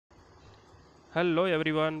Hello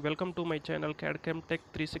everyone, welcome to my channel CAD Tech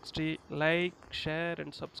 360. Like, share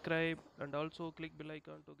and subscribe and also click bell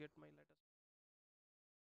icon to get my latest.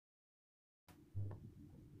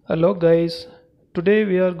 Hello guys, today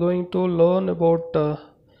we are going to learn about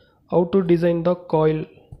how to design the coil.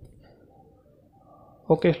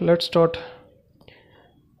 Okay, let's start.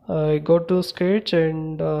 I go to sketch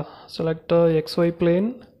and select the XY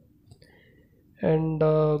plane and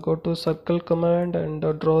go to circle command and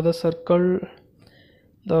draw the circle,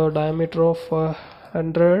 the diameter of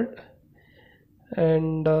 100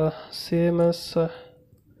 and same as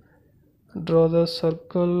draw the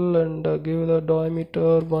circle and give the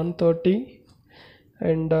diameter 130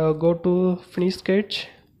 and go to finish sketch.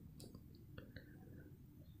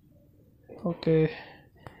 Okay,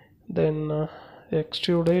 then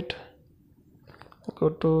extrude it. Go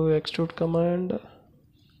to extrude command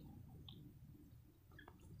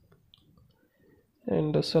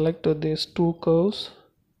and select these two curves.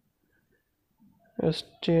 Just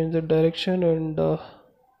change the direction and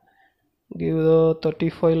give the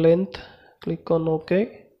 35 length. Click on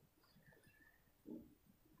OK.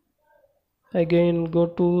 Again go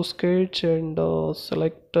to sketch and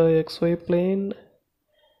select XY plane.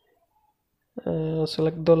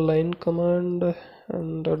 Select the line command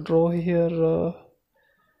and draw here a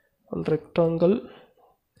rectangle.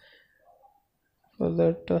 For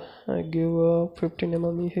that I give 15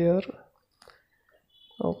 mm here.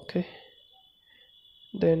 Okay,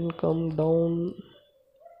 then come down,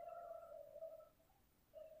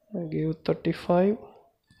 I give 35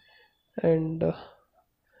 and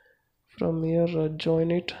from here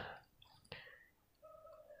join it,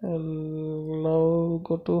 and now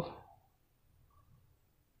go to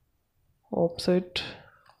offset.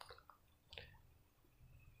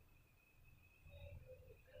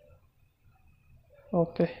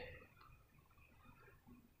 Okay,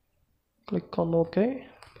 click on OK.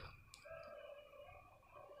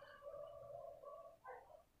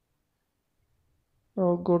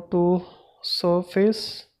 Now go to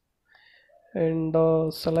surface and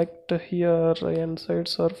select here inside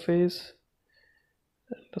surface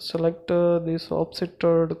and select this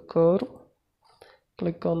offsetted curve.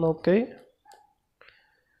 Click on OK.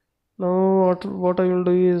 Now what I will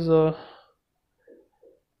do is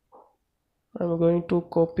I'm going to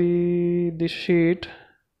copy this sheet.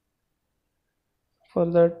 For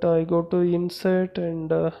that I go to insert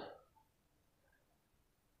and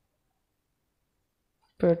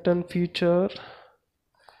pattern feature.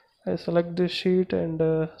 I select this sheet and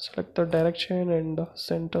select the direction and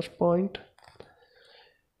center point.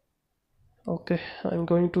 Okay, I'm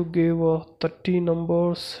going to give 30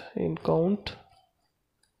 numbers in count.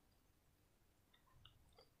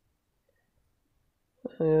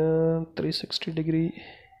 360 degree.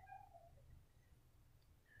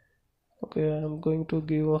 Okay, I'm going to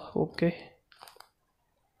give OK.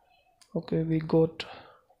 Okay, we got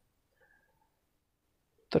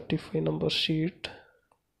 35 number sheet.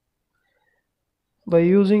 By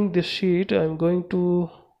using this sheet I'm going to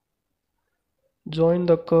join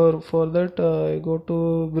the curve. For that I go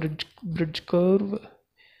to bridge curve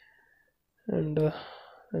and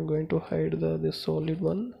I'm going to hide this solid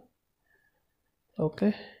one.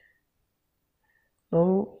 Okay,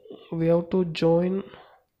 now we have to join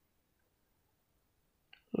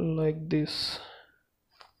like this.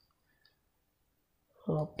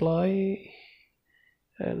 Apply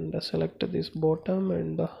and select this bottom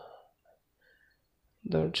and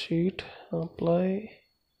that sheet. Apply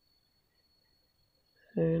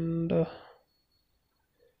and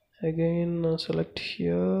again select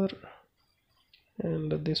here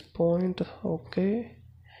and this point. Okay,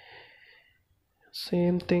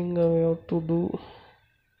 same thing we have to do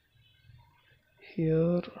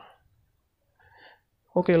here.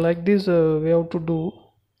 Okay, like this we have to do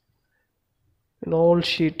in all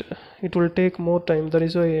sheet. It will take more time, that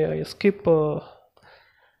is why I skip a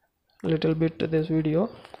little bit this video.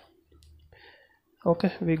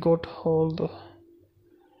 Okay, we got all the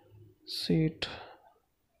sheet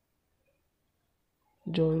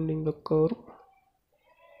joining the curve.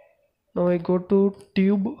 Now I go to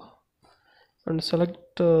tube and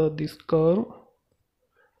select this curve.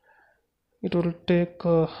 It will take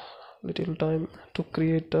a little time to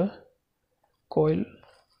create a coil.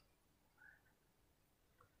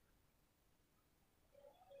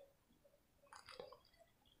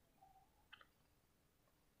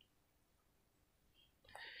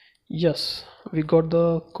 Yes, we got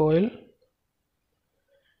the coil.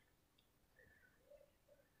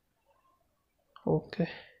 Okay,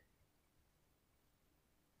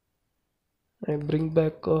 I bring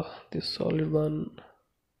back this solid one.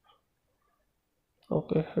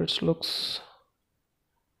 Okay, it looks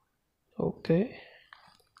Okay.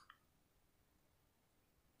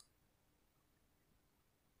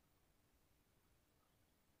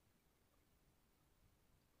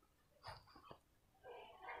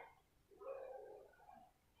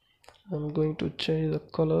 I'm going to change the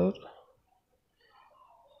color.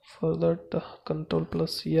 For that, Control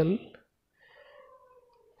plus L.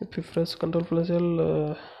 If you press Control plus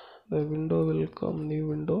L, the window will come, new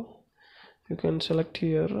window. You can select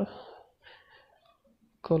here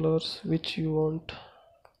colors which you want.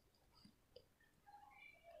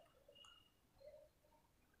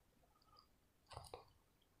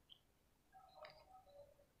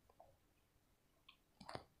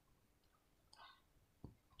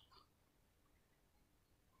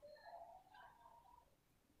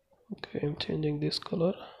 Okay, I'm changing this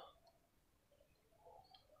color.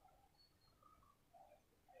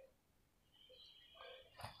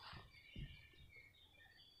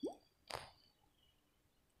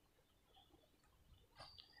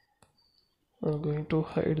 I'm going to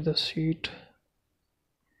hide the sheet.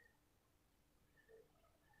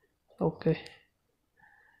 Okay,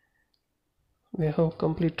 we have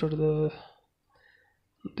completed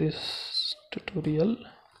this tutorial.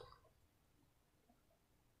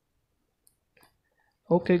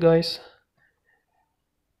 Okay guys,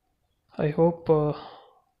 I hope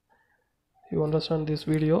you understand this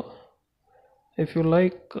video. If you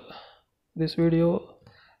like this video,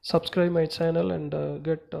 subscribe my channel and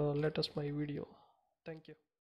get latest my video. Thank you.